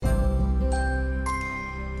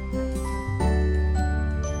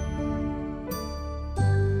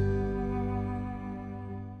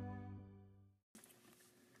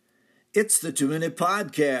It's the 2-Minute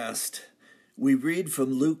Podcast. We read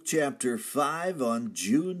from Luke chapter 5 on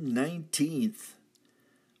June 19th.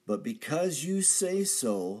 But because you say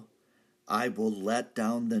so, I will let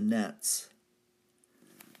down the nets.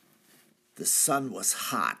 The sun was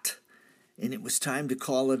hot, and it was time to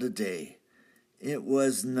call it a day. It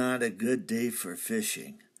was not a good day for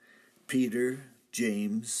fishing. Peter,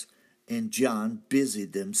 James, and John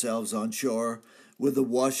busied themselves on shore with the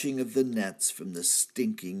washing of the nets from the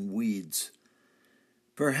stinking weeds.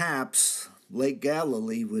 Perhaps Lake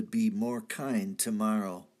Galilee would be more kind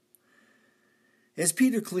tomorrow. As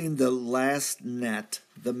Peter cleaned the last net,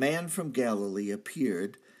 the man from Galilee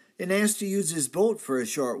appeared and asked to use his boat for a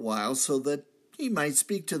short while so that he might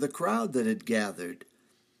speak to the crowd that had gathered.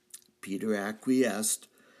 Peter acquiesced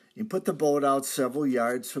and put the boat out several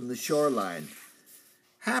yards from the shoreline.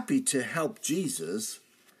 Happy to help Jesus,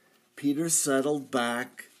 Peter settled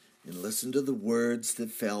back and listened to the words that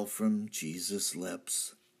fell from Jesus'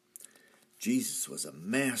 lips. Jesus was a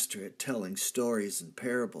master at telling stories and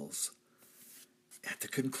parables. At the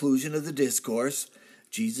conclusion of the discourse,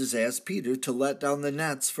 Jesus asked Peter to let down the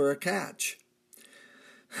nets for a catch.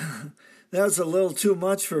 That was a little too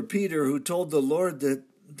much for Peter, who told the Lord that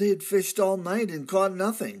they had fished all night and caught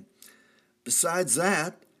nothing. Besides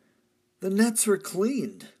that, the nets were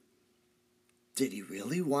cleaned. Did he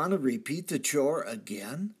really want to repeat the chore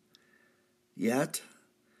again? Yet,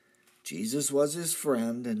 Jesus was his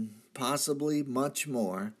friend and possibly much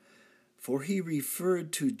more, for he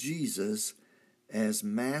referred to Jesus as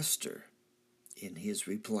Master in his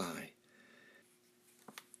reply.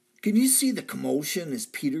 Can you see the commotion as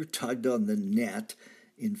Peter tugged on the net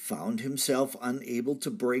and found himself unable to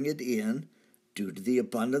bring it in due to the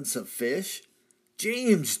abundance of fish?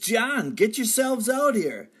 James, John, get yourselves out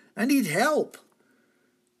here. I need help.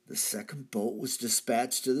 The second boat was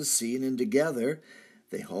dispatched to the scene, and together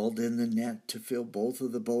they hauled in the net to fill both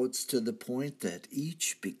of the boats to the point that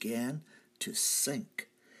each began to sink.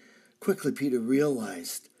 Quickly, Peter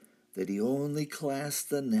realized that he only clasped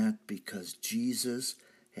the net because Jesus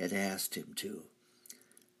had asked him to.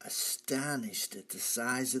 Astonished at the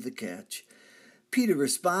size of the catch, Peter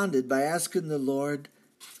responded by asking the Lord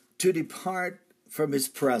to depart from his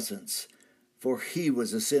presence, for he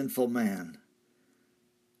was a sinful man.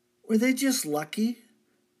 Were they just lucky?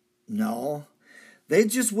 No, they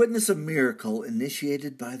just witnessed a miracle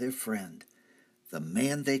initiated by their friend, the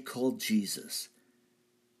man they called Jesus.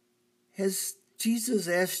 Has Jesus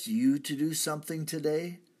asked you to do something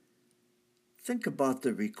today? Think about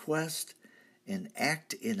the request and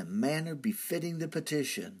act in a manner befitting the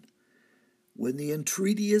petition. When the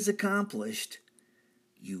entreaty is accomplished,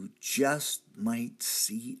 you just might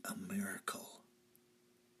see a miracle.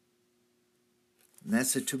 And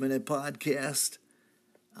that's a 2-Minute Podcast.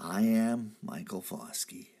 I am Michael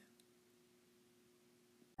Foskey.